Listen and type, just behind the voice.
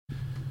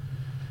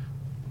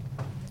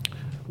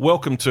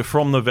Welcome to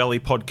From the Valley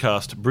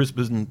podcast,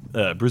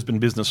 Brisbane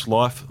Business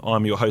Life.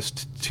 I'm your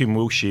host, Tim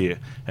Wilshire,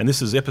 and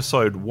this is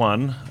episode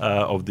 1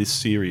 of this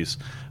series.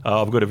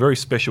 I've got a very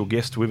special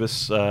guest with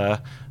us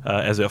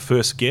as our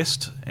first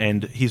guest,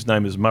 and his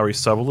name is Murray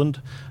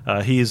Sutherland.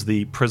 He is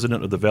the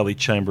president of the Valley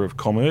Chamber of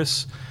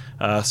Commerce.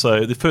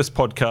 So the first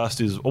podcast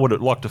is I would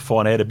like to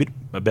find out a bit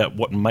about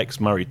what makes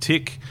Murray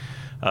tick,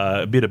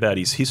 a bit about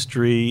his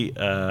history,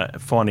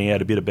 finding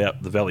out a bit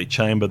about the Valley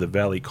Chamber, the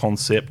Valley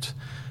concept.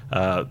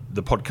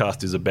 The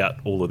podcast is about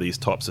all of these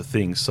types of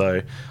things.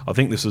 So I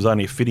think this was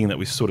only fitting that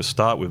we sort of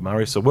start with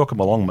Murray. So welcome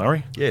along,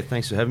 Murray. Yeah,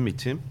 thanks for having me,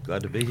 Tim.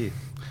 Glad to be here.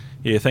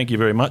 Yeah, thank you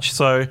very much.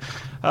 So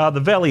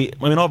the Valley,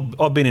 I mean,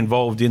 I've been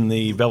involved in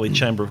the Valley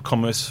Chamber of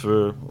Commerce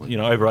for,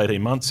 over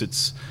 18 months.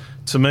 It's,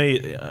 to me,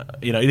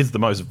 it is the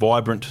most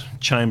vibrant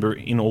chamber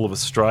in all of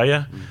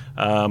Australia.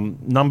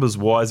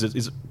 Numbers-wise,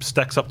 it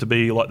stacks up to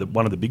be like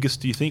one of the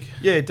biggest, do you think?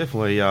 Yeah, it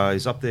definitely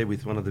is up there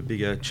with one of the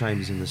bigger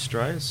chambers in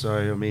Australia. So,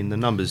 I mean, the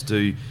numbers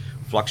do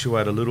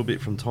fluctuate a little bit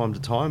from time to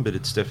time, but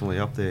it's definitely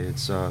up there.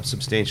 It's a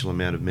substantial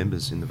amount of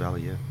members in the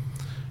Valley, yeah.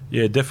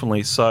 Yeah,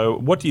 definitely. So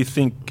what do you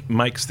think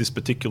makes this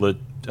particular,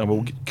 and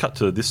we'll cut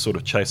to this sort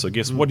of chase, I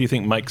guess, what do you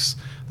think makes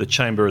the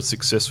chamber as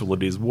successful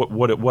it is?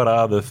 What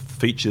are the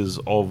features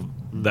of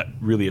that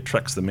really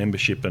attracts the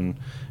membership and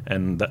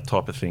that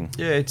type of thing?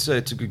 Yeah, it's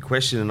a good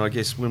question, and I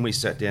guess when we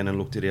sat down and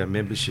looked at our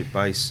membership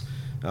base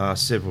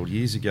several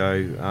years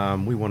ago,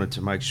 we wanted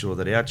to make sure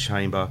that our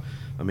chamber,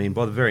 I mean,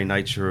 by the very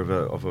nature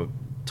of a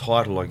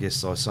title, I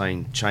guess I was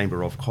saying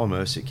Chamber of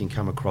Commerce, it can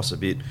come across a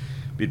bit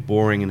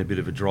boring and a bit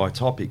of a dry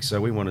topic. So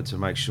we wanted to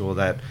make sure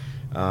that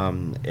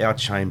our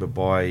chamber,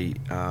 by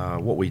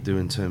what we do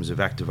in terms of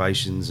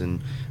activations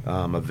and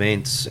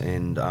events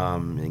and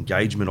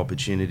engagement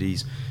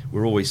opportunities,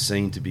 we're always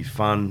seen to be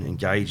fun,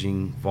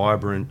 engaging,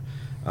 vibrant.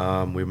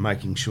 We're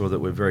making sure that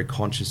we're very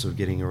conscious of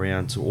getting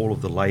around to all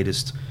of the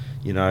latest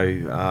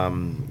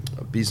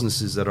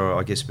businesses that are,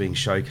 I guess, being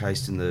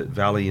showcased in the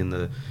Valley and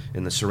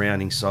the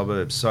surrounding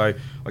suburbs. So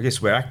I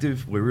guess we're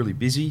active, we're really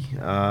busy,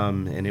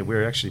 and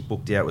we're actually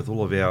booked out with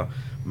all of our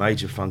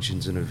major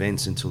functions and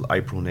events until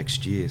April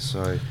next year.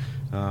 So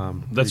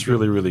that's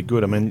really, really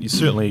good. I mean, you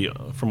certainly,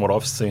 from what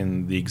I've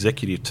seen, the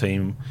executive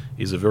team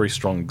is a very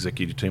strong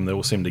executive team. They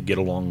all seem to get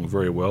along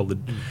very well.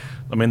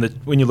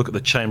 When you look at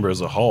the chamber as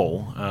a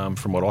whole,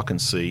 from what I can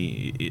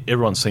see,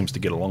 everyone seems to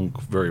get along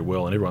very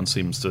well, and everyone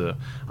seems to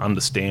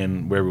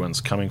understand where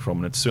everyone's coming from.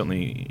 And it's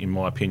certainly, in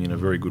my opinion, a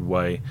very good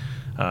way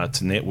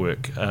to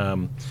network.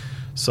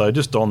 So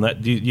just on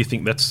that, do you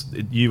think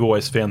you've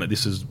always found that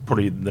this is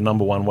probably the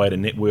number one way to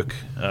network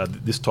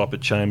this type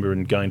of chamber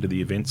and going to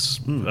the events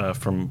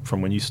from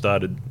when you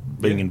started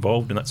being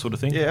involved in that sort of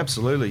thing? Yeah,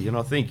 absolutely. And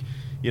I think,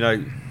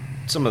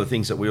 some of the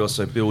things that we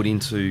also build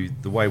into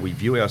the way we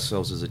view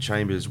ourselves as a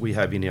chamber is we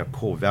have in our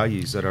core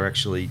values that are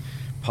actually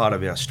part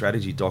of our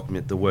strategy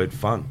document the word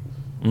fun.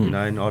 And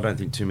I don't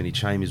think too many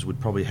chambers would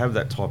probably have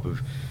that type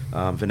of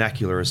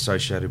vernacular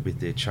associated with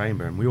their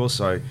chamber. And we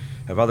also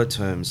have other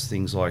terms,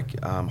 things like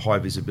high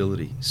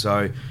visibility.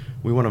 So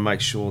we want to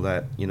make sure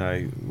that,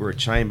 we're a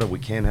chamber, we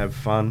can have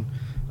fun.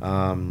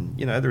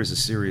 There is a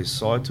serious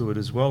side to it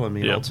as well. I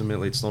mean,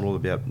 Ultimately, it's not all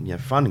about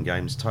fun and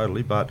games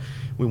totally, but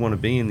we want to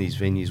be in these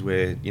venues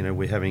where,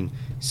 we're having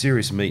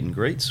serious meet and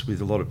greets with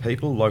a lot of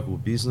people, local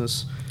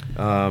business,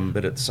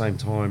 but at the same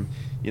time,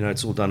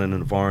 it's all done in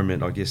an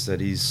environment, I guess, that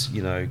is,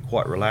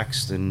 quite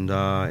relaxed and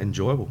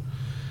enjoyable.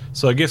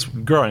 So I guess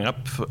growing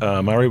up,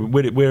 Murray,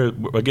 where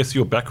I guess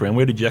your background,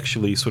 where did you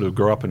actually sort of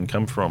grow up and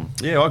come from?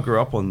 Yeah, I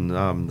grew up on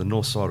the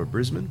north side of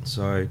Brisbane.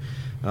 So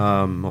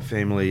my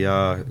family,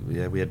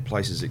 we had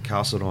places at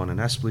Castledine and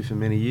Aspley for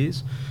many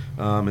years.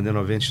 And then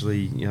I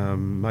eventually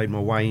made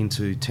my way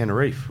into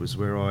Tenerife, was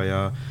where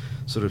I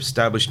sort of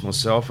established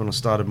myself, and I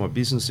started my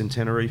business in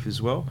Tenerife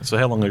as well. So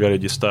how long ago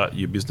did you start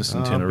your business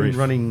in Tenerife? I've been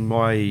running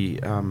my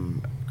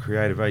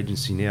creative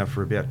agency now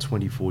for about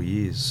 24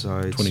 years. So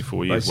it's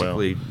 24 years,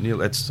 basically, wow.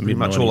 That's pretty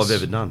much all I've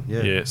ever done.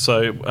 Yeah.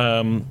 So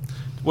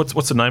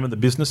what's the name of the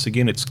business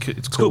again? It's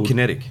called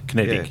Kinetic.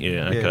 Kinetic,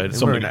 yeah. Okay.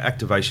 And we're an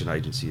activation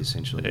agency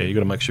essentially. Yeah, you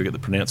got to make sure you get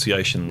the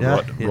pronunciation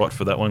right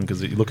for that one,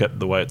 because you look at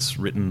the way it's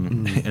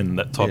written and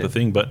that type of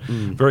thing. But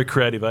very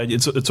creative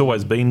agency. It's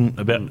always been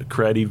about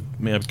creative.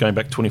 Going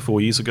back 24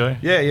 years ago.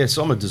 Yeah.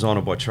 So I'm a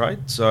designer by trade.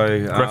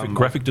 So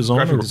graphic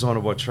designer. Graphic designer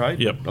by trade.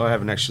 Yep. I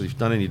haven't actually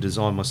done any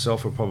design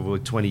myself for probably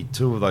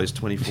 22 of those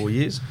 24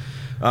 years.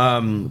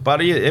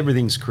 But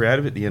everything's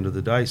creative at the end of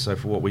the day. So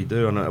for what we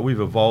do, and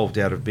we've evolved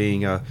out of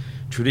being a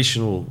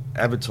traditional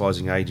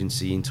advertising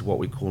agency into what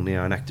we call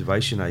now an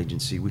activation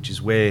agency, which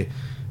is where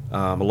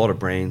a lot of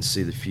brands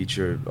see the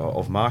future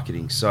of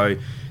marketing. So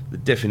the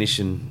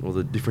definition or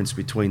the difference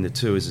between the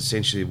two is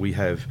essentially we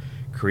have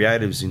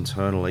creatives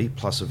internally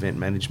plus event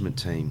management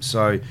teams.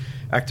 So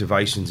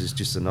activations is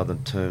just another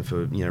term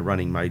for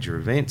running major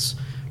events.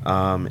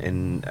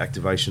 And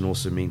activation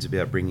also means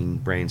about bringing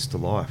brands to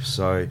life.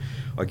 So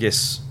I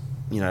guess,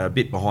 a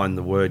bit behind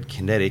the word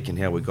kinetic and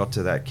how we got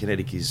to that,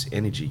 kinetic is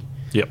energy.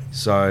 Yep.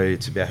 So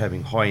it's about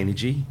having high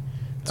energy,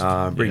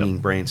 bringing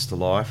brands to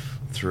life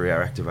through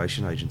our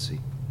activation agency.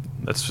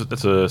 That's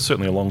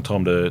certainly a long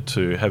time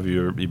to have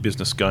your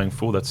business going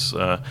for. That's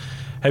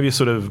have you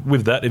sort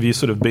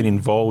of been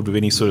involved with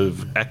any sort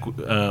of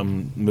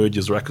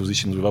mergers or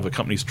acquisitions with other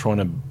companies trying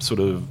to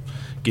sort of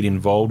get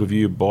involved with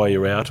you, buy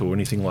you out, or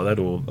anything like that?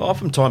 Or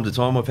from time to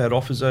time, I've had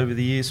offers over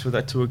the years for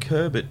that to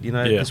occur, but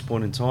at this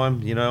point in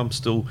time, I'm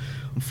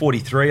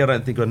 43. I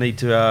don't think I need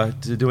to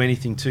do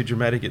anything too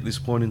dramatic at this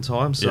point in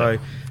time. So,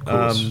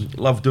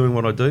 love doing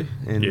what I do,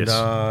 and yes.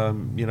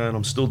 And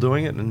I'm still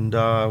doing it, and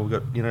we've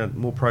got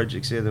more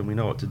projects there than we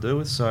know what to do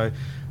with. So.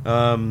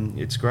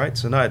 It's great.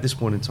 So no, at this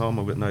point in time,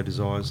 I've got no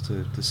desires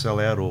to sell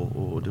out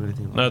or do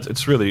anything like that.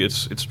 It's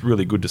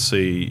really good to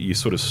see you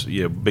sort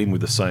of been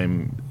with the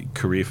same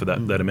career for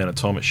that amount of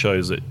time. It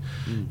shows that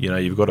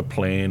you've got a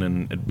plan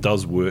and it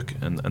does work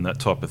and that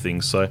type of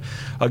thing. So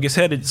I guess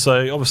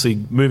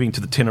obviously moving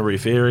to the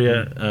Tenerife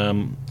area.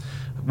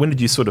 When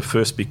did you sort of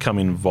first become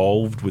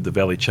involved with the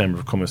Valley Chamber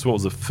of Commerce? What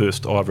was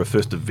either a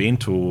first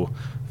event or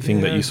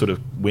thing that you sort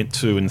of went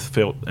to and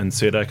felt and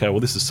said, okay,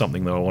 well, this is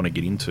something that I want to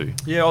get into?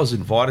 Yeah, I was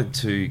invited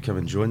to come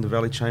and join the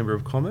Valley Chamber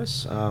of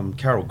Commerce.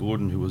 Carol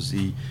Gordon, who was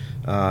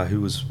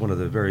one of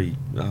the very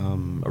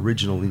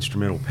original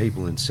instrumental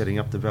people in setting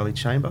up the Valley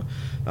Chamber.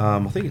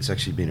 I think it's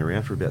actually been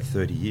around for about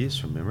 30 years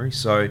from memory,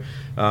 so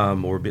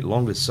or a bit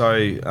longer.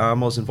 So I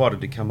was invited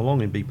to come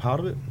along and be part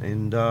of it,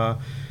 and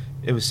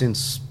ever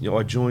since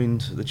I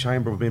joined the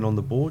chamber, I've been on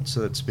the board.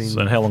 So it's been.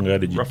 So how long ago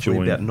did you roughly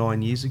join? About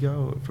 9 years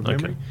ago, from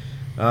memory.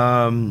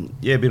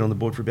 Been on the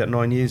board for about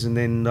 9 years, and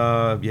then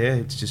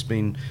it's just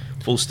been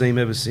full steam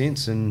ever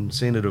since, and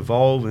seen it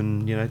evolve,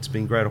 and it's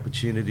been great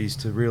opportunities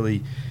to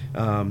really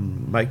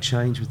make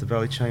change with the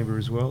Valley Chamber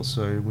as well.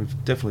 So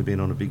we've definitely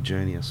been on a big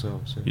journey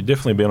ourselves. So. You've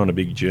definitely been on a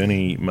big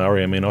journey,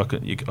 Murray. I mean, I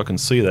can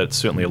see that it's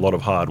certainly a lot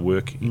of hard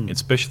work,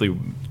 especially.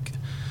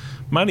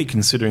 Mainly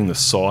considering the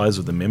size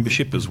of the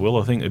membership as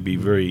well. I think it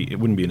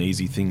wouldn't be an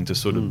easy thing to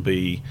sort of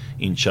be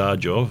in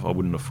charge of. I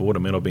wouldn't afford. I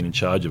mean, I've been in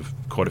charge of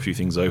quite a few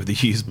things over the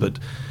years, but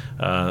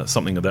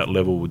something of that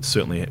level would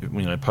certainly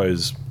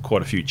pose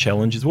quite a few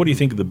challenges. What do you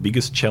think the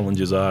biggest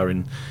challenges are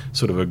in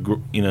sort of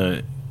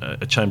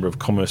a chamber of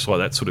commerce like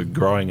that, sort of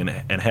growing,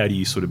 and how do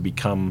you sort of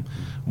become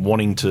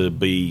wanting to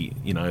be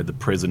the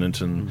president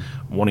and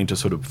wanting to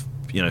sort of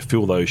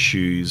fill those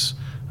shoes,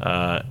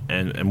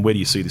 and where do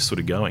you see this sort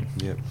of going?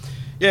 Yeah.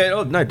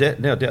 Yeah, no doubt.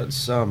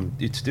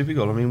 It's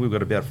difficult. I mean, we've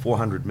got about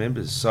 400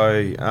 members.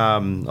 So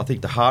I think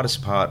the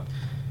hardest part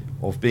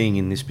of being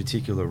in this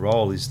particular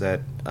role is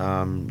that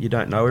you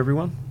don't know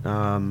everyone.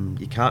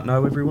 You can't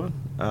know everyone.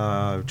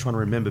 Trying to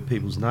remember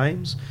people's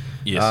names.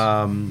 Yes.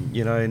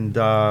 And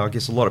I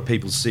guess a lot of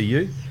people see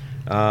you.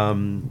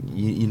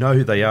 You know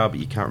who they are, but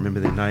you can't remember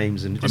their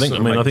names, and just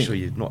making sure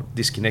you're not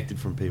disconnected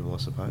from people, I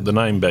suppose. The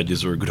name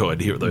badges are a good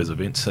idea at those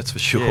events, that's for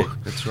sure. Yeah,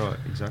 that's right,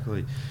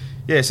 exactly.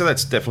 Yeah, so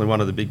that's definitely one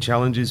of the big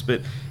challenges,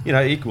 but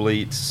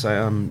equally it's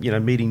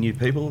meeting new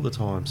people all the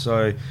time.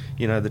 So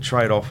the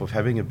trade-off of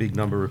having a big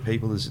number of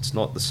people is it's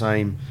not the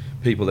same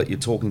people that you're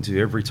talking to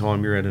every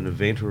time you're at an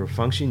event or a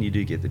function. You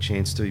do get the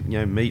chance to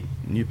meet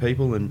new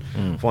people and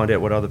find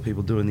out what other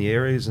people do in the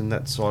areas, and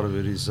that side of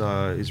it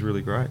is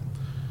really great.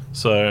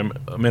 So,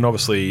 I mean,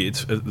 obviously,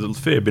 it's a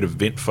fair bit of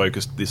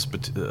event-focused,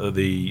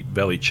 the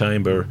Valley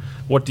Chamber.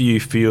 What do you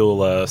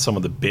feel some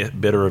of the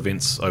better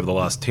events over the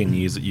last 10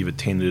 years that you've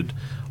attended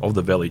of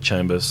the Valley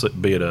Chamber,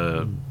 be it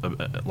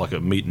like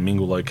a meet and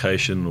mingle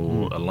location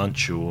or a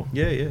lunch or...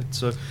 Yeah.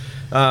 So,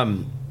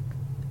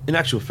 in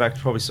actual fact,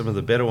 probably some of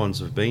the better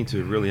ones I've been to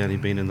have really only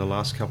been in the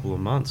last couple of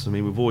months. I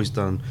mean, we've always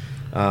done,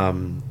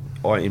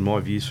 in my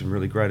view, some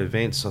really great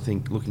events. I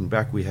think looking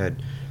back, we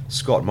had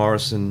Scott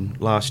Morrison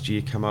last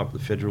year come up, the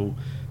Federal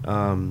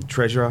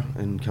Treasurer,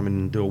 and come in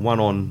and do a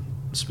one-on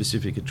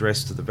specific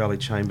address to the Valley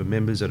Chamber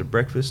members at a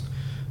breakfast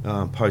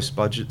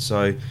post-budget.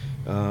 So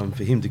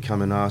for him to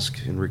come and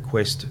ask and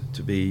request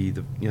to be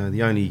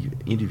the only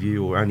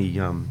interview or only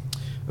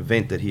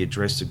event that he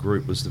addressed a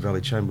group was the Valley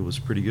Chamber was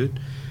pretty good.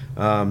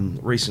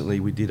 Recently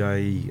we did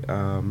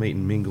a meet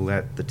and mingle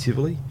at the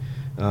Tivoli,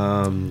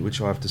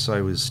 which I have to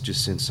say was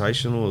just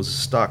sensational. It was a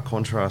stark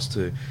contrast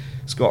to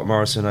Scott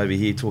Morrison over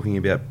here talking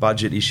about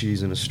budget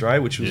issues in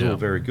Australia, which was all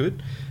very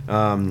good,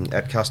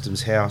 at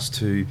Customs House,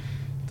 to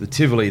the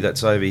Tivoli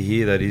that's over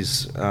here that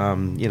is,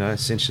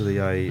 essentially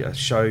a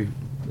show,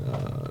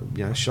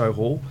 show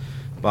hall,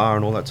 bar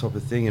and all that type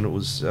of thing, and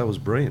that was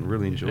brilliant.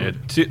 Really enjoyed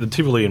it. The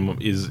Tivoli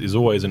is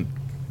always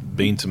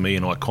been to me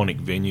an iconic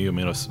venue. I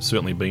mean, I've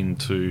certainly been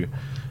to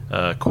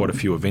quite a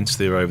few events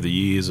there over the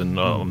years, and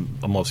I'm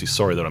obviously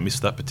sorry that I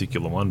missed that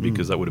particular one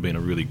because that would have been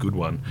a really good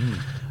one.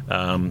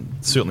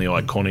 Certainly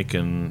iconic,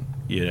 and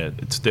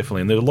it's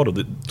definitely, and there are a lot of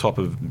the type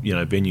of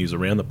venues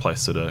around the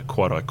place that are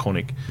quite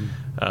iconic.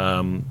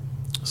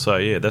 So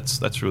yeah,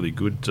 that's really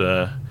good.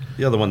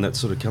 The other one that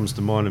sort of comes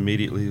to mind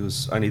immediately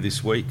was only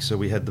this week. So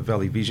we had the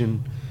Valley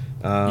Vision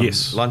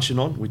luncheon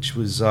on, which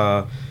was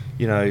a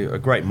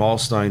great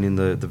milestone in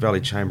the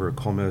Valley Chamber of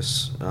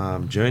Commerce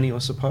journey, I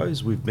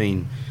suppose. We've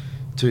been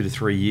 2 to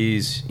 3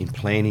 years in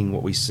planning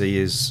what we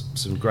see as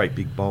some great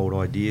big bold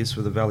ideas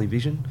for the Valley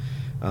Vision.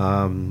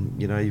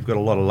 You've got a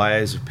lot of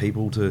layers of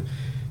people to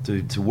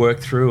to work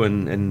through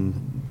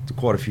and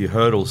quite a few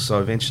hurdles.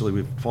 So eventually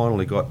we've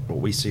finally got what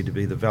we see to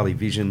be the Valley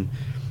Vision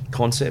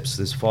concepts.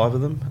 There's 5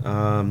 of them,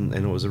 and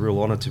it was a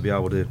real honour to be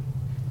able to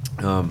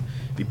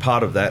be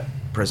part of that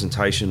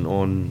presentation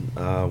on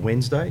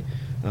Wednesday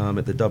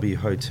at the W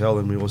Hotel.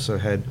 And we also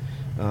had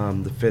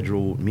the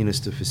Federal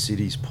Minister for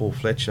Cities, Paul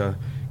Fletcher,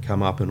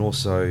 come up and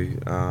also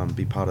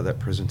be part of that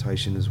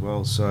presentation as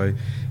well. So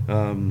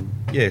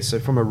so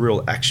from a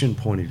real action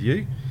point of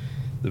view,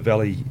 the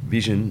Valley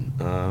Vision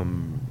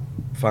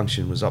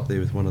function was up there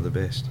with one of the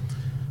best.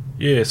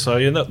 Yeah, so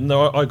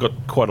I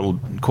got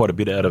quite a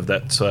bit out of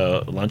that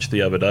lunch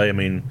the other day. I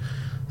mean,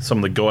 some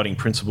of the guiding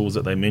principles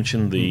that they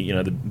mentioned,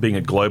 the being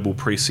a global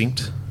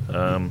precinct.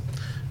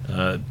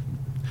 I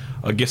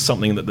guess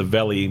something that the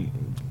Valley,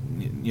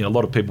 a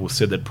lot of people have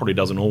said that probably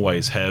doesn't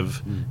always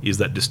have is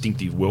that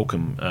distinctive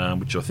welcome,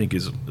 which I think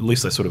is, at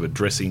least they're sort of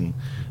addressing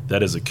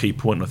that as a key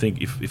point. And I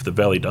think if the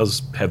Valley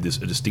does have a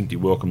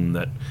distinctive welcome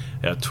that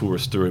our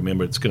tourists do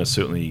remember, it's going to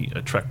certainly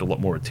attract a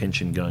lot more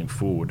attention going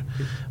forward.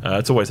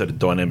 It's always had a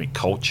dynamic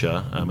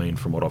culture, I mean,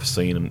 from what I've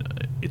seen,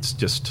 and it's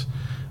just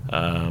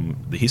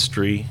the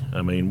history.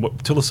 I mean,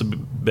 tell us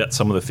about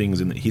some of the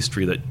things in the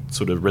history that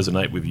sort of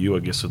resonate with you, I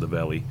guess, of the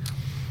Valley.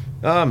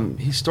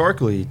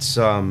 Historically, it's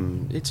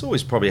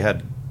always probably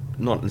had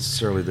not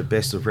necessarily the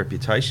best of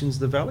reputations,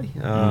 the Valley.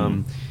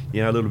 A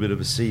little bit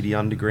of a seedy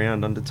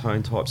underground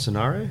undertone type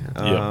scenario.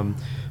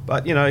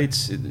 But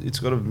it's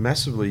got a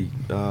massively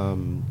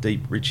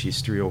deep, rich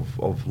history of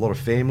a lot of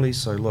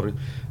families. So a lot of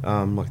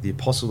like the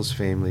Apostles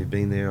family have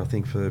been there, I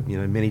think, for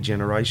many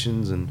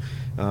generations, and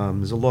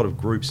there's a lot of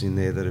groups in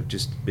there that have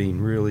just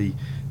been really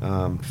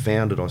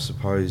founded, I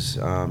suppose,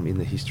 in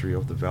the history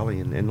of the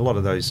Valley, and a lot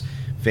of those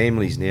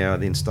families now are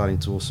then starting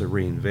to also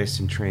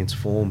reinvest and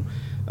transform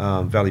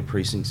Valley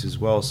precincts as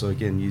well. So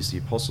again, use the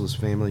Apostles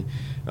family,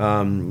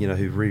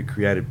 who've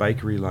recreated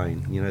Bakery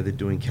Lane. They're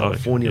doing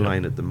California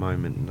Lane at the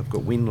moment, and I've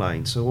got Wynn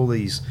Lane. So all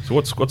these. So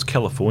what's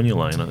California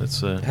Lane?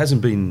 It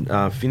hasn't been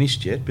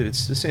finished yet, but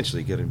it's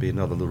essentially going to be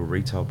another little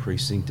retail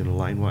precinct and a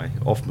laneway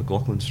off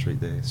McLaughlin Street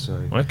there.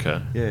 So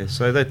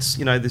so that's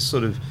this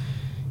sort of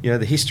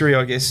the history,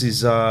 I guess,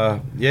 is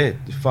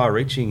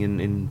far-reaching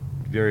in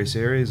various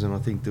areas, and I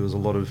think there was a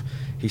lot of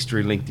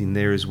history linked in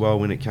there as well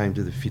when it came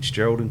to the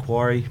Fitzgerald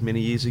inquiry many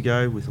years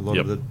ago, with a lot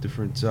of the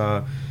different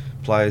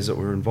players that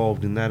were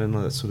involved in that and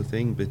all that sort of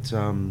thing. But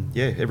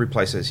every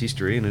place has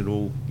history, and it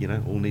all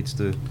needs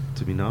to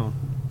be known.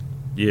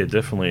 Yeah,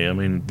 definitely. I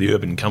mean, the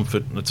urban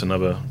comfort, that's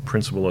another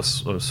principle I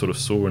sort of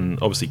saw, and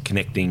obviously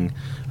connecting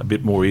a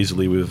bit more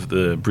easily with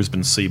the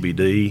Brisbane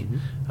CBD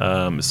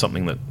is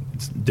something that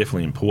it's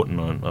definitely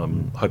important.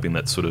 I'm hoping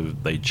that sort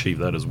of they achieve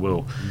that as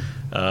well.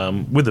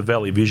 With the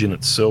Valley Vision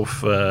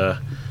itself, there's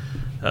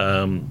a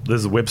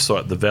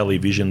website,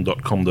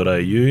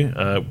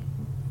 thevalleyvision.com.au.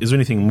 Is there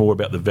anything more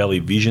about the Valley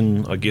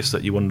Vision, I guess,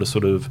 that you wanted to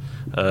sort of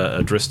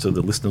address to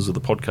the listeners of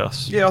the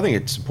podcast? Yeah, I think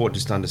it's important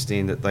just to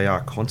understand that they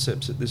are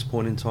concepts at this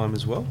point in time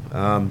as well.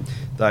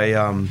 They're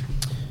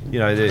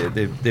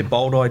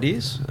bold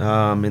ideas,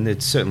 and they're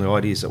certainly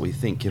ideas that we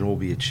think can all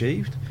be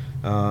achieved.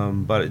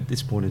 But at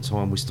this point in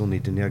time, we still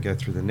need to now go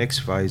through the next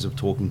phase of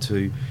talking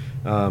to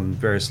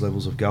various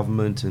levels of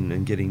government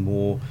and getting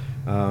more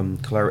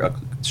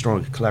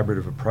stronger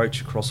collaborative approach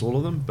across all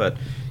of them. But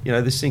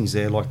there's things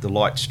there like the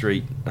Light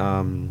Street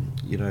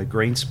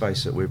green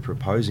space that we're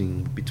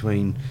proposing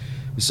between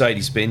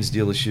Mercedes-Benz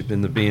dealership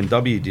and the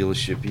BMW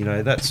dealership.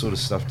 That sort of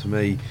stuff to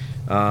me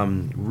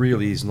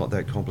really is not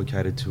that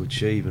complicated to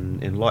achieve,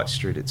 and Light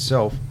Street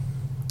itself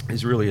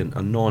is really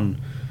a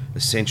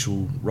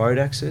non-essential road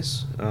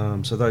access.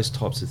 So those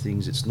types of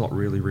things, it's not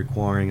really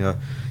requiring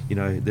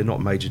they're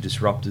not major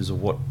disruptors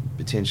of what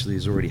potentially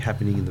is already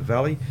happening in the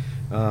Valley.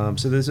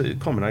 So there's a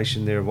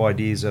combination there of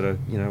ideas that are,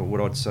 what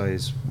I'd say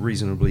is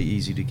reasonably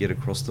easy to get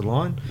across the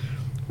line,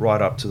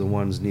 right up to the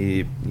ones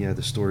near,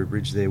 the Story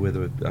Bridge there where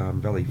the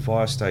Valley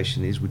Fire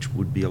Station is, which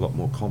would be a lot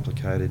more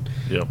complicated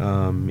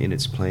in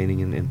its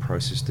planning and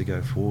process to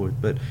go forward.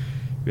 But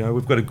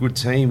we've got a good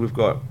team. We've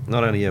got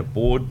not only our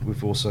board,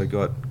 we've also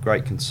got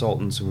great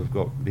consultants, and we've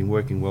been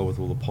working well with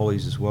all the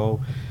pollies as well.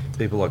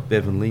 People like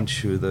Bevan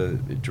Lynch, who are the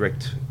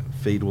direct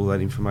feed all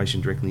that information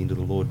directly into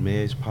the Lord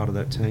Mayor as part of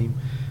that team.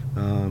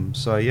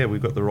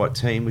 We've got the right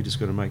team. We just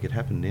got to make it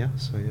happen now.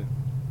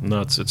 No,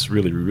 it's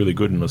really, really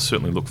good, and I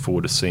certainly look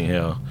forward to seeing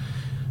how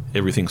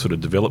everything sort of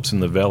develops in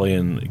the Valley,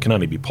 and it can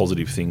only be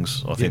positive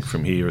things, I think,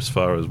 from here as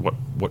far as what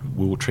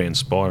will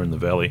transpire in the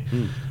Valley.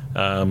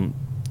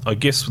 I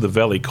guess with the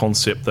Valley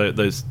concept,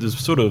 there's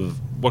sort of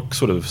what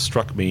sort of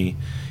struck me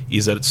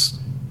is that it's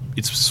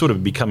sort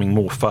of becoming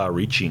more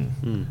far-reaching.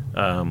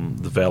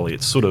 The Valley,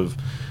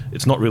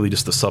 it's not really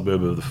just a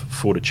suburb of the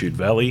Fortitude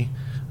Valley.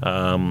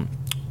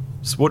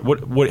 So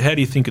how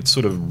do you think it's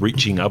sort of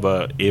reaching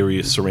other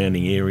areas,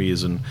 surrounding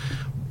areas, and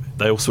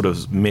they all sort of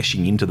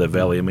meshing into the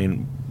Valley? I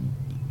mean,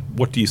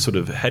 how do you sort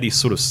of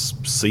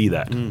see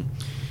that?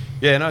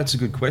 Yeah, no, it's a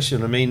good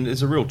question. I mean,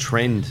 there's a real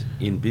trend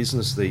in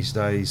business these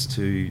days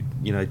to,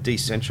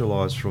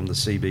 decentralise from the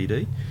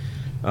CBD.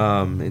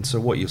 And so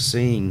what you're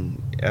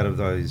seeing out of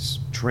those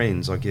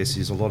trends, I guess,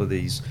 is a lot of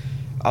these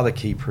other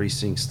key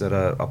precincts that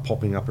are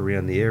popping up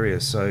around the area.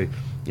 So,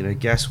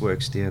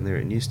 Gasworks down there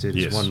at Newstead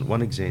is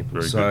one example.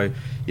 Very so,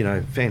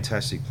 good.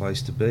 Fantastic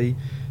place to be.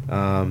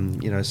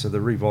 So the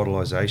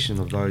revitalisation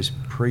of those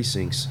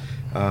precincts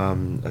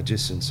are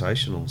just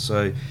sensational.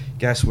 So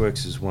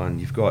Gasworks is one.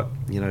 You've got,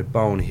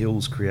 Bowen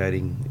Hills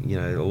creating,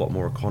 a lot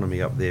more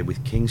economy up there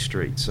with King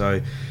Street. So,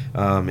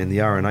 and the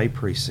RNA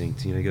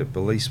precinct, you've got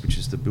Belize, which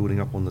is the building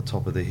up on the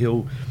top of the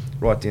hill,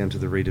 right down to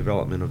the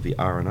redevelopment of the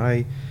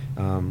RNA.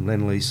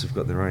 Lendlease have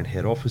got their own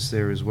head office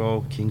there as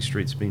well. King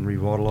Street's been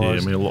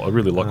revitalised. Yeah, I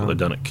really like what they've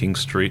done at King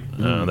Street.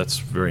 That's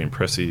very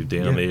impressive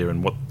down there,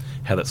 and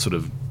how that sort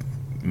of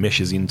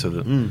meshes into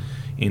the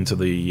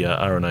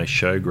RNA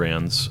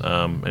showgrounds.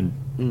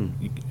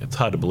 It's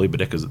hard to believe, but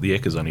the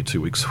Ekka's only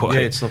 2 weeks away.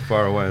 Yeah, it's not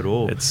far away at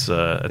all. It's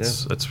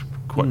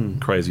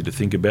quite crazy to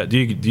think about. Do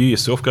you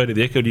yourself go to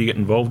the Ekka? Do you get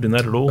involved in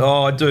that at all?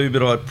 Oh, I do,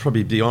 but I'd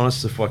probably be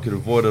honest, if I could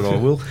avoid it, I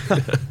will.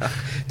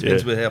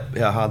 Depends with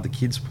how hard the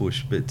kids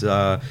push. But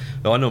I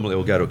normally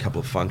will go to a couple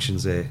of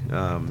functions there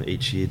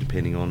each year,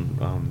 depending on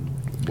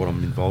what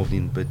I'm involved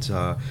in. But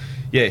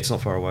it's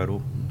not far away at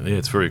all. Yeah,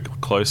 it's very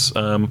close.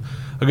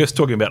 I guess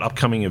talking about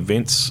upcoming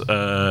events,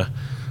 I'd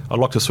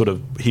like to sort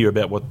of hear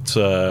about what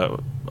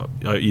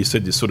you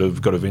said. You sort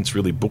of got events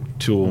really booked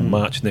till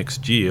March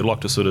next year. I'd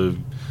like to sort of,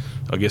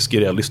 I guess,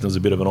 get our listeners a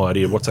bit of an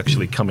idea of what's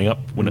actually coming up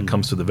when it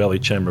comes to the Valley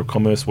Chamber of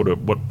Commerce. What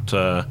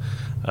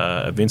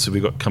events have we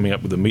got coming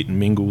up with the meet and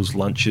mingles,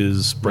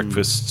 lunches,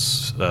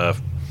 breakfasts,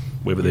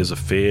 whether there's a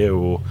fair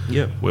or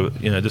whether,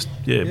 a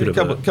bit of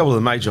a couple of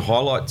the major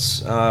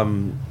highlights.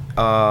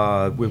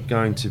 We're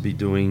going to be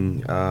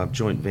doing a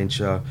joint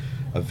venture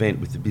event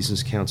with the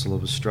Business Council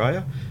of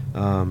Australia,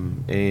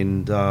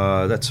 and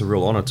that's a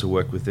real honour to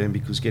work with them,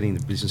 because getting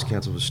the Business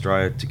Council of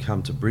Australia to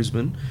come to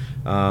Brisbane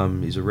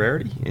is a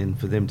rarity, and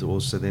for them to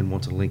also then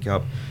want to link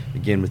up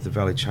again with the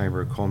Valley Chamber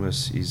of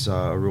Commerce is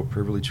a real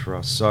privilege for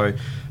us. So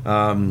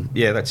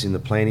that's in the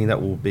planning. That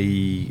will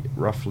be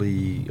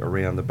roughly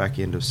around the back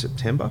end of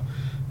September,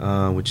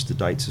 which the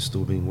dates are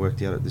still being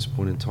worked out at this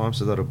point in time,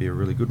 so that'll be a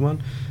really good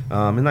one.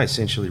 And they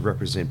essentially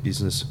represent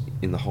business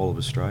in the whole of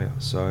Australia.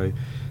 So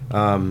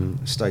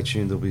stay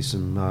tuned, there'll be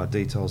some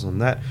details on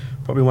that.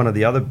 Probably one of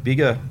the other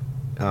bigger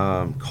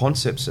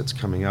concepts that's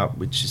coming up,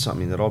 which is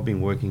something that I've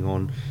been working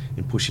on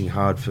and pushing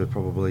hard for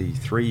probably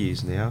 3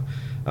 years now,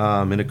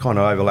 and it kind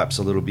of overlaps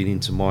a little bit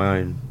into my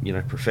own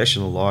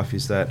professional life,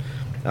 is that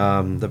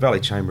the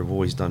Valley Chamber have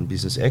always done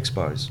business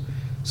expos.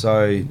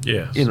 So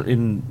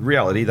in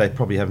reality, they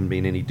probably haven't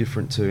been any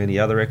different to any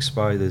other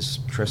expo. There's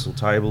trestle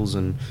tables,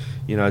 and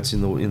it's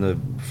in the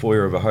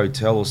foyer of a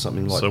hotel or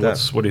something like that.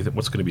 So what do you think?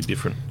 What's going to be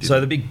different?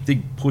 So the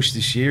big push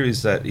this year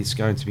is that it's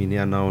going to be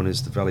now known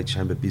as the Valley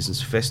Chamber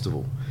Business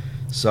Festival.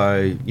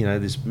 So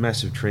there's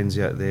massive trends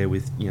out there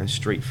with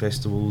street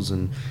festivals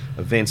and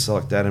events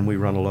like that, and we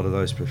run a lot of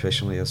those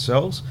professionally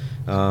ourselves.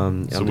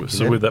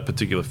 So with that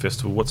particular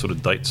festival, what sort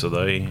of dates are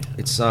they?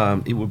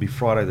 It will be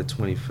Friday the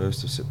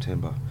 21st of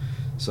September.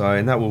 So,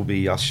 and that will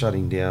be us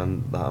shutting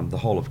down the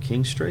whole of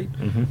King Street.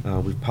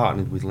 We've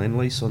partnered with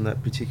Lendlease on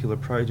that particular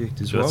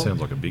project as well. That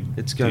sounds like a big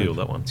deal,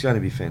 that one. It's going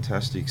to be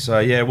fantastic.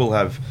 So, we'll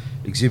have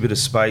exhibitor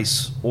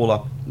space all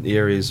up the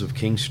areas of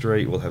King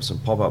Street. We'll have some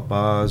pop-up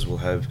bars. We'll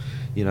have,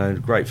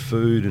 great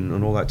food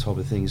and all that type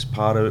of thing as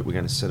part of it. We're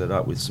going to set it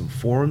up with some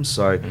forums.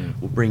 So,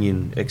 we'll bring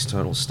in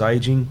external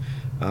staging.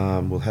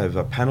 We'll have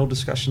a panel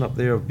discussion up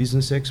there of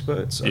business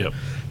experts.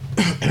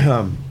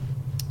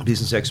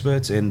 Business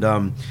experts, and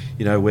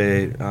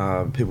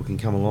where people can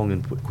come along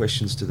and put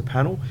questions to the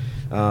panel.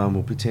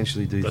 We'll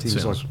potentially do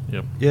things like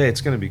it's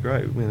going to be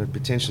great. We're going to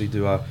potentially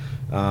do a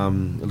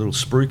little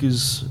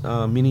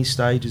Spruikers mini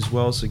stage as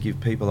well, so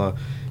give people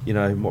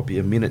might be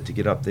a minute to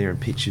get up there and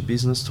pitch your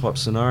business type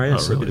scenario.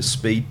 So a bit of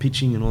speed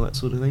pitching and all that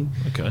sort of thing.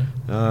 Okay.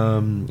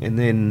 And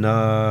then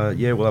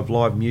we'll have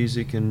live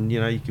music, and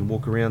you can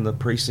walk around the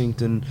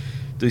precinct and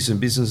do some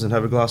business and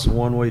have a glass of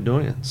wine while you're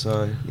doing it.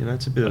 So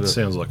it's a bit of. That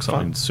sounds like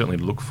something certainly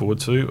to look forward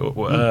to.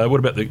 What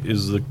about have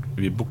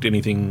you booked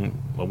anything?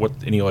 Or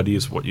any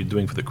ideas what you're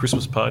doing for the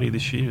Christmas party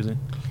this year? Is it?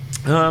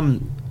 I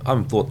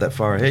haven't thought that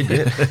far ahead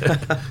yet.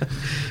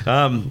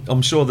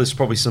 I'm sure there's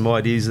probably some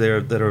ideas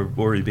there that are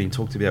already being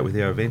talked about with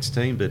our events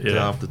team, but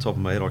off the top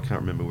of my head, I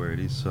can't remember where it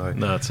is. So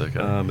no, it's okay.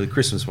 But the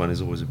Christmas one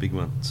is always a big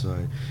one.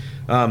 So.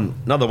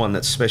 Another one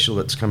that's special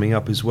that's coming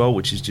up as well,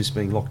 which is just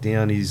being locked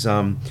down, is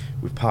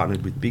we've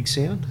partnered with Big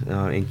Sound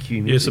and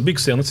Q Music. Yeah, so Big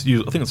Sound, I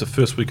think it's the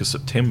first week of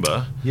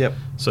September. Yep.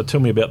 So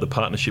tell me about the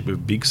partnership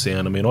with Big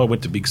Sound. I mean, I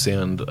went to Big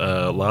Sound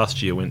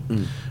last year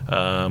when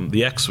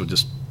the acts were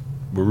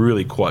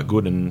really quite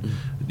good, and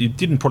you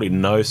didn't probably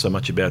know so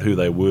much about who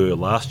they were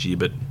last year,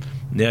 but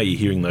now you're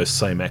hearing those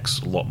same acts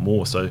a lot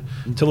more. So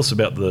tell us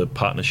about the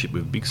partnership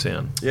with Big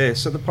Sound. Yeah,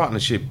 so the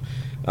partnership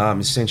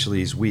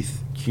essentially is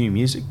with Q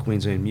Music,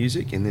 Queensland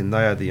Music, and then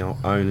they are the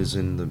owners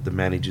and the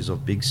managers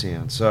of Big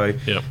Sound. So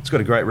it's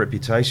got a great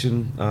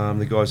reputation.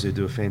 The guys there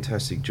do a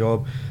fantastic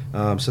job.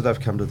 So they've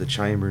come to the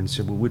chamber and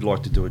said, well, we'd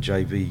like to do a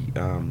JV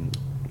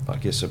I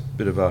guess, a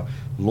bit of a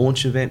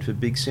launch event for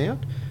Big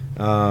Sound,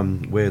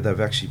 where they've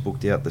actually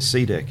booked out the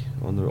sea deck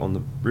on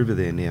the river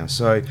there now.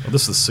 So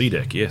this is the sea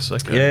deck, yes.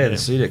 Okay. Yeah, the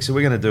sea deck. So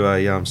we're going to do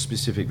a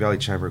specific Valley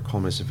Chamber of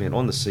Commerce event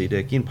on the sea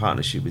deck in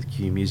partnership with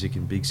Q Music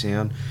and Big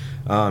Sound.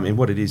 And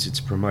what it is, it's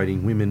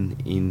promoting women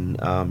in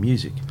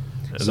music.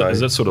 Is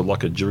that sort of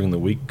like a during the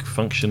week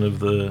function of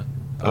the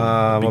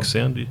Big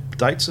Sound?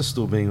 Dates are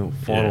still being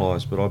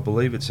finalised, but I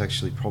believe it's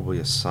actually probably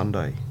a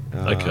Sunday.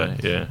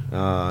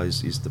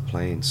 Is the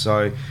plan.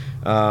 So,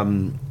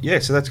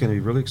 so that's going to be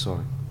really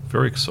exciting.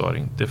 Very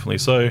exciting, definitely.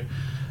 So,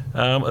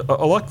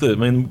 I like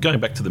going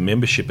back to the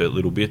membership a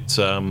little bit.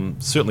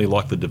 Certainly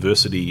like the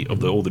diversity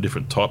of all the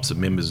different types of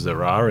members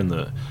there are in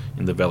the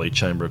Valley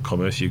Chamber of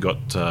Commerce. You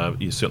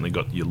certainly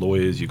got your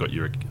lawyers, you got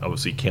your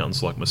obviously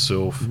accountants like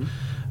myself,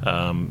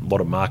 a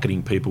lot of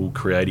marketing people,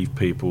 creative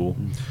people,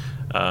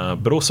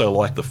 but also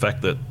like the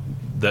fact that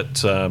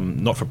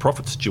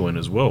not-for-profits join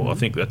as well. I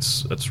think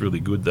that's really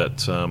good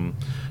that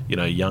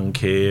Young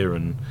Care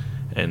and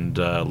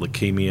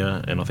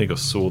leukemia, and I think I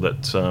saw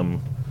that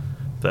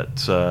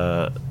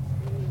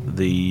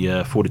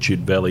the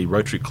Fortitude Valley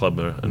Rotary Club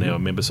are now a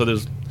member. So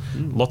there's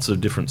lots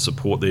of different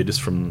support there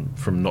just from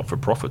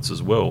not-for-profits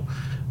as well.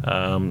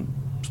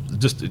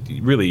 Just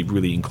really,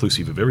 really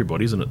inclusive of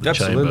everybody, isn't it? The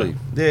Absolutely.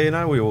 Chamber.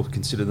 Yeah, we all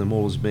consider them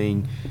all as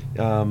being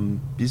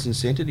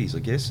business entities, I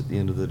guess, at the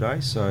end of the day.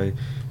 So,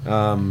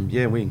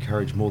 we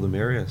encourage more the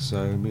merrier.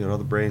 So we got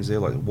other brands there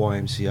like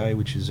YMCA,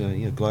 which is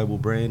a global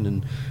brand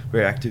and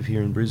very active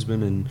here in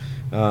Brisbane. And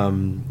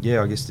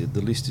I guess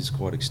the list is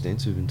quite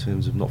extensive in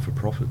terms of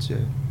not-for-profits.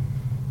 Yeah.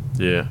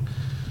 Yeah.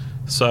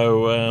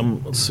 So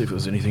let's see if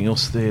there's anything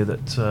else there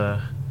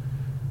that.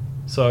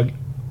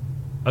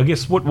 I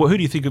guess who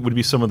do you think it would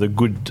be some of the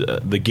good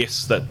the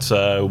guests that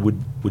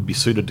would be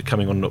suited to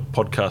coming on a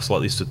podcast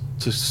like this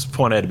to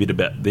find out a bit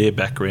about their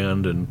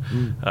background and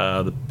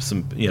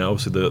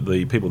obviously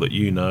the people that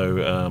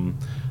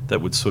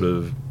that would sort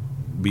of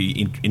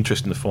be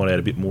interesting to find out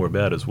a bit more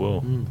about as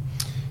well.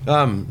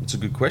 It's a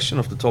good question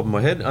off the top of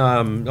my head.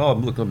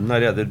 Look, no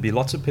doubt there'd be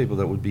lots of people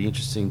that would be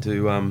interesting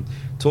to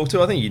talk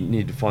to. I think you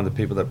need to find the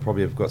people that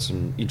probably have got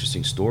some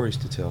interesting stories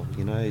to tell.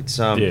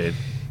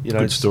 It's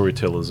good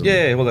storytellers.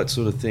 That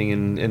sort of thing,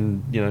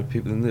 and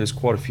people. And there's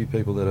quite a few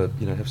people that are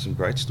have some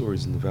great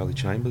stories in the Valley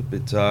Chamber,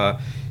 but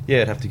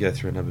I'd have to go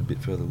through and have a bit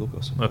further look.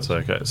 I suppose.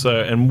 That's okay.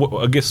 So, and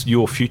I guess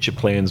your future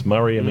plans,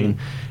 Murray. I mean,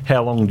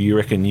 how long do you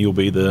reckon you'll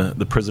be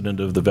the president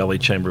of the Valley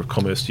Chamber of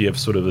Commerce? Do you have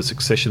sort of a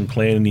succession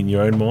plan in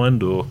your own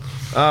mind, or?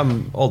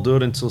 I'll do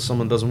it until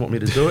someone doesn't want me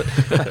to do it.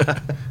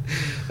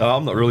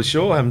 I'm not really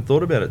sure. I haven't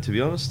thought about it, to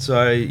be honest.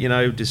 So,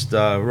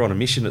 we're on a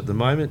mission at the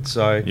moment.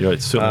 So,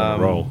 it's certainly on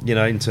a roll.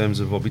 In terms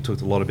of we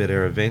talked a lot about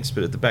our events,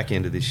 but at the back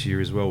end of this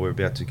year as well, we're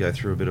about to go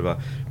through a bit of a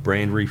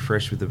brand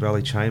refresh with the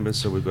Valley Chamber.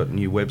 So we've got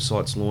new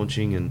websites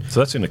launching, and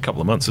so that's in a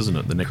couple of months, isn't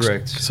it? The next.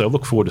 Correct. So I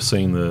look forward to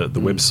seeing the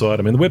website.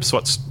 I mean, the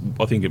website's,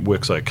 I think it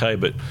works okay,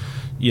 but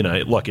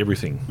like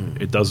everything,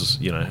 it does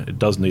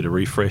need a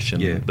refresh,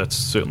 and that's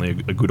certainly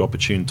a good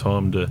opportune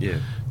time to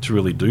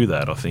really do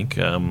that. I think.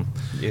 So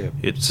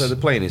the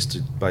plan is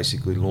to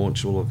basically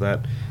launch all of that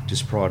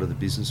just prior to the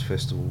business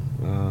festival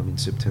in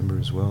September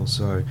as well.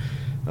 So.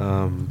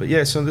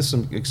 So there's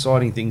some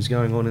exciting things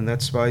going on in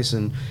that space,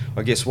 and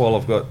I guess while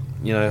I've got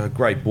a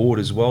great board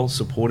as well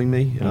supporting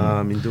me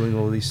in doing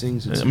all of these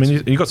things.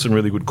 You've got some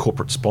really good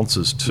corporate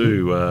sponsors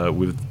too,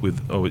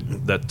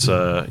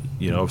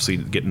 obviously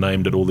get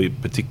named at all the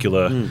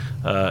particular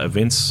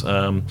events.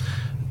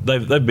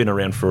 They've been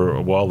around for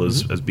a while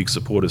as big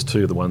supporters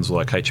too. The ones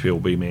like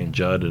HBLB Man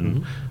Judd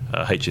and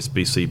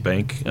HSBC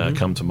Bank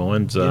come to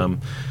mind.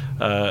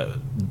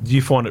 Do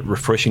you find it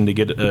refreshing to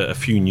get a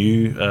few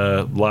new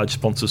large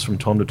sponsors from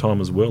time to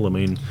time as well? I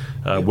mean,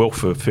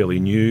 Wealth are fairly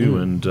new,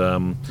 and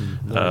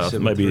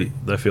maybe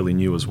they're fairly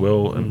new as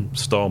well. And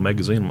Style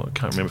Magazine, I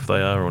can't remember if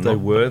they are or they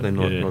not. Were. They're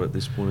not at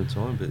this point in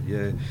time, but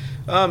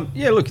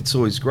look, it's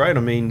always great. I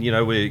mean,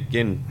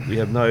 we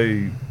have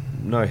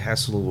no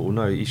hassle or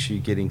no issue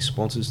getting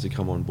sponsors to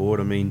come on board.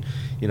 I mean,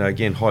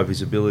 high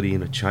visibility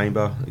in a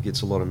chamber. It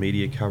gets a lot of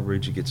media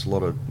coverage. It gets a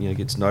lot of,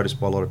 gets noticed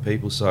by a lot of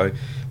people. So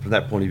from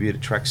that point of view,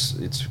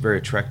 it's a very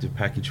attractive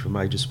package for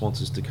major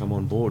sponsors to come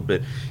on board.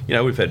 But,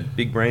 we've had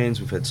big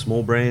brands, we've had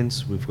small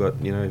brands. We've got,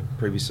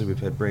 previously we've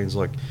had brands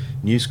like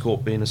News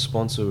Corp being a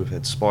sponsor. We've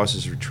had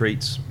Spices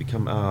Retreats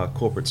become a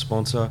corporate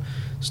sponsor.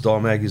 Style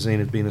Magazine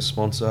had been a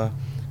sponsor.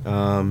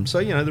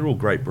 They're all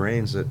great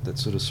brands that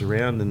sort of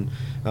surround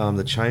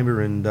the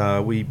chamber,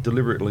 and we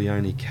deliberately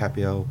only cap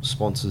our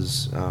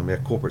sponsors, our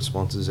corporate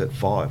sponsors, at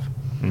 5.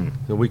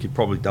 So we could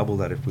probably double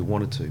that if we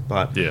wanted to,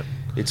 but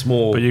it's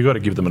more. But you've got to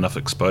give them enough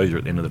exposure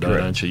at the end of the day,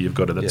 Correct. don't you? You've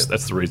got to.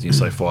 That's the reason you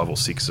say 5 or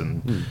 6,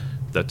 and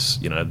that's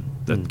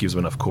that gives them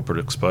enough corporate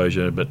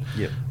exposure. But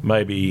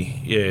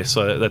maybe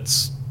So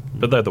that's.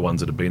 But they're the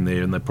ones that have been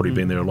there, and they've probably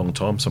been there a long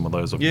time. Some of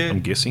those,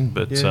 I'm guessing.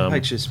 But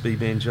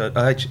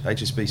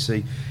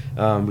HSBC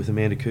with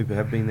Amanda Cooper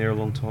have been there a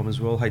long time as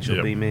well.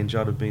 HLB Man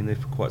Judd have been there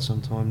for quite some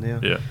time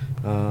now.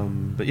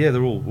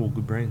 They're all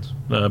good brands.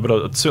 But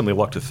I'd certainly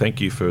like to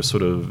thank you for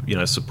sort of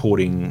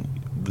supporting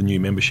the new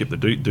membership that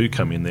do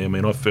come in there. I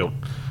mean, I felt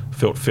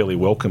fairly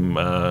welcome,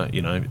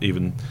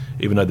 even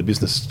though the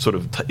business sort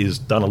of is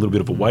done a little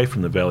bit of away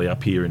from the valley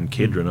up here in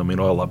Kedron. I mean,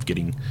 I love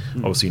getting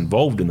obviously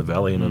involved in the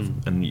valley,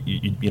 and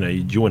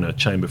you join a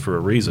chamber for a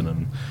reason,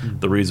 and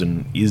the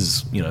reason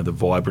is the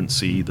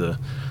vibrancy, the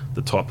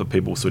type of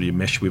people sort of you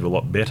mesh with a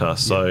lot better.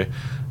 So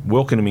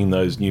welcoming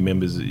those new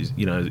members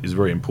is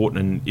very important.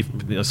 And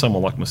if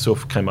someone like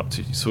myself came up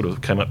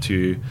to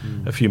you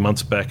a few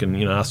months back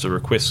and asked a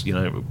request,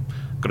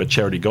 got a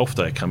charity golf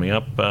day coming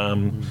up,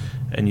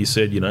 and you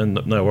said,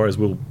 no worries,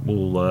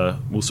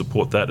 we'll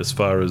support that as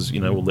far as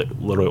we'll let a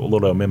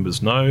lot of our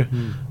members know.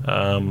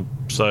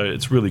 So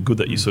it's really good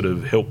that you sort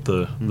of help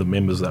the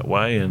members that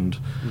way, and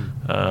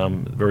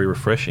very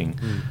refreshing.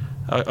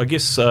 I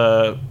guess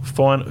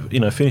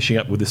finishing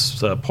up with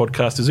this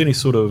podcast, is there any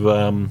sort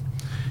of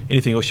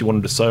anything else you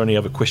wanted to say, or any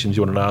other questions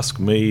you wanted to ask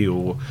me,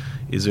 or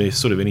is there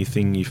sort of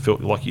anything you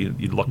felt like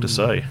you'd like to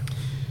say?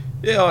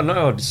 Yeah, I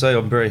know. I'd say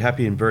I'm very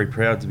happy and very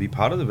proud to be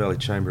part of the Valley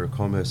Chamber of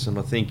Commerce, and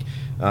I think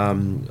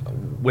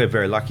we're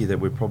very lucky that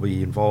we're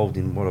probably involved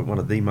in one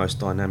of the most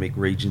dynamic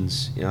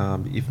regions,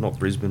 if not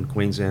Brisbane,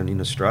 Queensland, in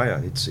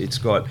Australia. It's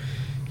got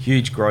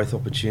huge growth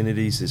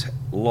opportunities. There's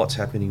lots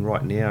happening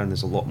right now, and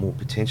there's a lot more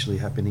potentially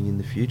happening in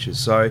the future.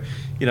 So,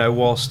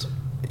 whilst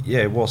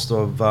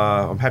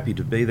I'm happy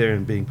to be there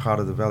and being part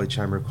of the Valley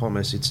Chamber of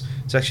Commerce, it's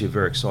actually a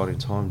very exciting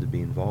time to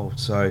be involved.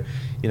 So,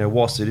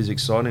 whilst it is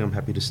exciting, I'm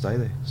happy to stay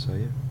there. So,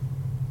 yeah.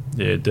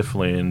 Yeah,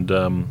 definitely. And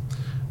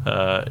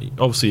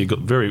obviously you've got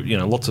very,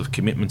 lots of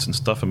commitments and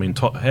stuff. I mean,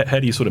 how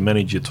do you sort of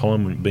manage your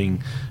time?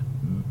 Being,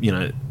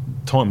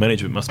 time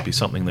management must be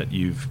something that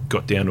you've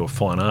got down to a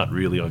fine art,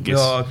 really, I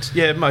guess.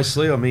 Yeah,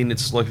 mostly. I mean,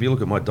 it's like, if you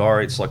look at my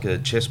diary, it's like a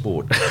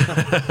chessboard.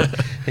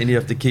 And you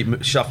have to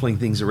keep shuffling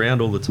things around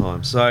all the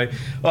time. So,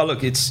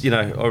 look, it's,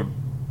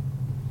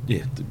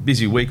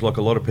 busy week like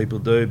a lot of people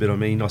do, but I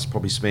mean, I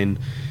probably spend,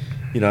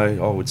 I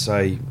would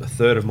say a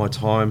third of my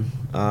time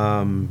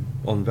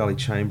on Valley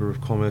Chamber of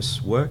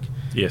Commerce work.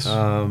 Yes.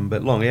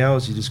 But long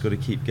hours, you just got to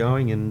keep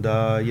going, and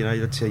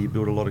that's how you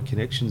build a lot of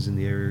connections in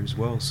the area as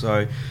well.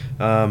 So,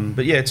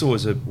 but yeah, it's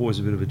always a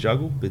bit of a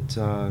juggle, but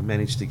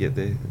managed to get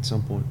there at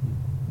some point.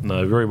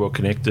 No, very well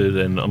connected,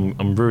 and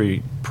I'm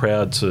very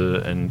proud to,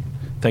 and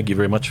thank you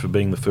very much for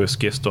being the first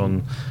guest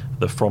on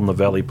the From the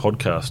Valley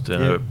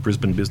podcast,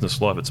 Brisbane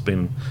Business Life. It's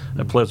been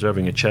a pleasure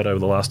having a chat over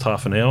the last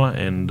half an hour,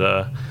 and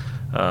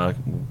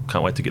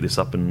can't wait to get this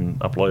up and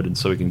uploaded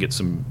so we can get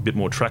some bit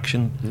more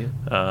traction.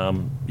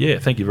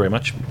 Thank you very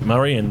much,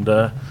 Murray, and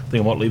I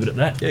think I might leave it at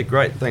that. Yeah,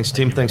 great. Thanks,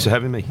 Tim. Thanks for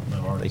having me.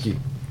 No worries. Thank you.